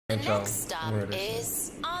The next stop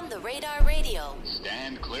is On the Radar Radio.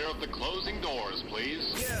 Stand clear of the closing doors,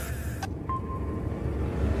 please. Yeah.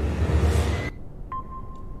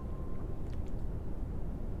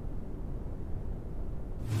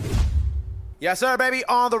 Yes, sir, baby.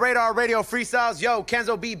 On the Radar Radio Freestyles. Yo,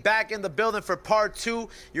 Kenzo B back in the building for part 2.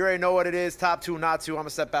 You already know what it is. Top 2, not 2. I'm going to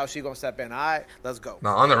step out. She going to step in. All right, let's go.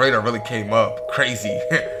 Nah, On the Radar really came up crazy.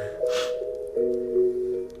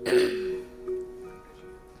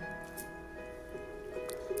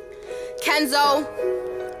 Kenzo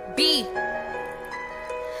B.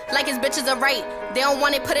 Like his bitches are right. They don't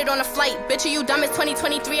want it, put it on a flight. Bitch, are you dumb? It's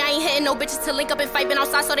 2023. I ain't hitting no bitches to link up and fight. Been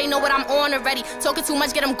outside so they know what I'm on already. Talking too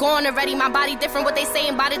much, get them going already. My body different, what they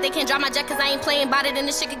saying about it. They can't drive my jet cause I ain't playing about it. And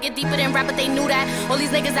this shit could get deeper than rap, but they knew that. All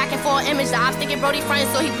these niggas acting for an image. The ops thinking Brody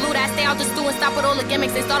frontin', so he blew that. Stay out the stew and stop with all the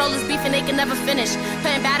gimmicks. They start all this beef and they can never finish.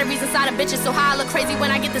 Putting batteries inside of bitches, so how I look crazy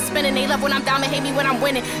when I get to spinning. They love when I'm down and hate me when I'm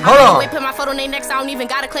winning. I wait, put my photo on their necks, I don't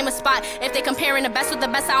even gotta claim a spot. If they comparing the best with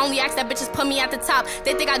the best, I only ask that bitches put me at the top.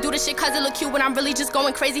 They think I do this shit cause it look cute when I'm really just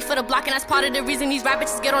going crazy for the block. And that's part of the reason these rap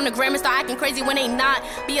bitches get on the gram and start acting crazy when they not.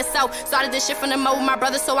 Be yourself. Started this shit from the mud with my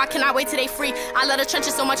brother, so I cannot wait till they free. I love the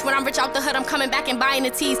trenches so much when I'm rich out the hood, I'm coming back and buying the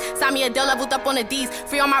tees. Sign me a deal, leveled up on the D's.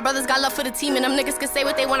 Free all my brothers, got love for the team. And them niggas can say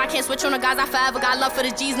what they want, I can't switch on the guys. I forever got love for the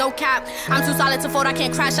G's, no cap. I'm too solid to fold, I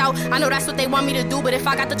can't crash out. I know that's what they want me to do, but if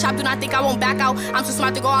I got the chop, do not think I won't back out. I'm too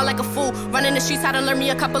smart to go out like a fool. Running the streets, had to learn me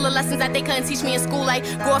a couple of lessons that they couldn't teach me in school. Like,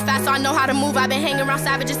 growing fast so I know how to move. I've been hanging around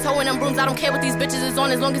savages, towing them brooms. I don't care what these bitches is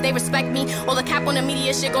on as long as they respect me. All the cap on the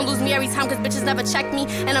media shit gon' lose me every time cause bitches never check me.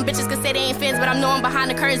 And them bitches can say they ain't fans, but I know I'm behind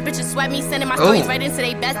the curtains. Bitches sweat me, sending my stories right into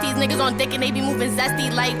they besties. Niggas on dick and they be moving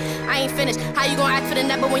zesty like I ain't finished. How you gon' act for the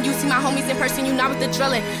net, but when you see my homies in person, you not with the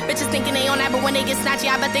drilling. Bitches thinking they on that, but when they get snatchy,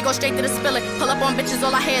 I bet they go straight to the spilling. Pull up on bitches,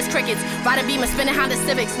 all I hear is crickets. Riding beam and spinning Honda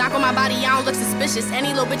Civics. Knock on my body, I don't look suspicious.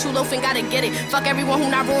 Any little bitch who loafing gotta get it. Fuck everyone who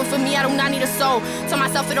not ruin for me, I do not need a soul. Tell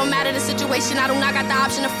myself it don't matter the situation, I do not got the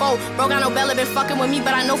option to fold. Bro got no belly, been fucking with me,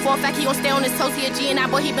 but I know for a fact he gon' stay on his toes. He a G and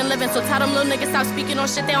that boy he been living. So tell them little niggas stop speaking on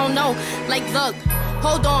shit they don't know. Like look,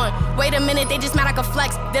 hold on, wait a minute, they just mad I could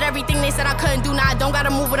flex. Did everything they said I couldn't do, now I don't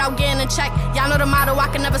gotta move without getting a check. Y'all know the motto, I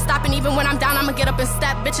can never stop, and even when I'm down, I'ma get up and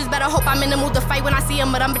step. Bitches better hope I'm in the mood to fight when I see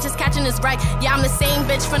them, but I'm bitches catching this wreck. Yeah, I'm the same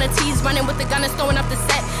bitch from the T's, running with the gun and throwing up the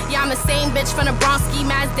set. Yeah, I'm the same bitch from the Bronx, ski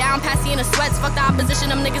mask down, passy in the sweats. Fuck the opposition,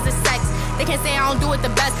 them niggas is sex. They can't say I don't do it the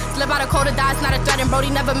best. Slip out a code to die, it's not a threat. And Brody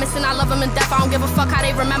never missing, I love him in death. I don't give a fuck how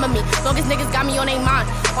they remember me. Long as niggas got me on they mind.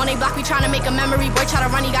 On they block, we tryna make a memory. Boy try to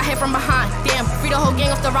run, he got hit from behind. Damn, free the whole gang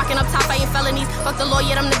off the rock and up top, I ain't felonies. Fuck the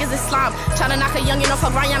lawyer, them niggas is slime. Tryna knock a youngin' off her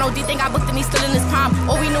grind, y'all know D think I booked him, he still in his prime.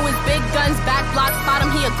 All we knew is big guns, back blocks, spot him,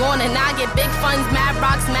 he a gone. And now I get big funds, mad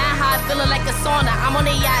rocks, mad high, feeling like a sauna. I'm on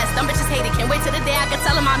they ass, them bitches hate it. Can't wait till the day I can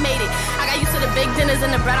tell them I made it. I got used to the big dinners and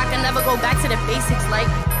the bread, I can never go back to the basics like,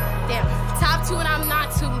 damn. Top 2 and I'm not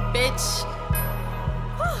 2, bitch.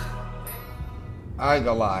 I ain't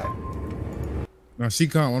gonna lie. No, she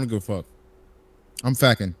can't want to go fuck. I'm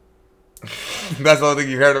fucking. That's the only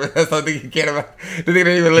thing you heard of it. That's the only thing you cared about. The thing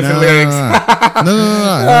didn't even listen to lyrics.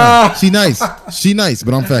 No. She nice. She nice,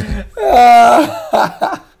 but I'm fucking.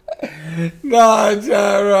 Nah,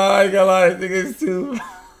 John, bro. I ain't gonna lie. This thing is too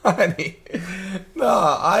funny.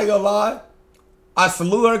 Nah, I ain't gonna lie. I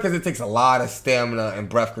salute her because it takes a lot of stamina and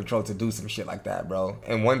breath control to do some shit like that, bro.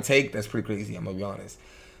 In one take, that's pretty crazy. I'm gonna be honest.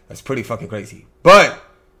 That's pretty fucking crazy. But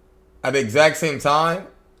at the exact same time,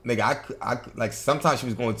 nigga, I like sometimes she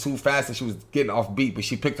was going too fast and she was getting off beat, but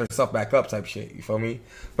she picked herself back up type shit. You feel me?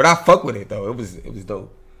 But I fuck with it though. It was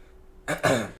dope.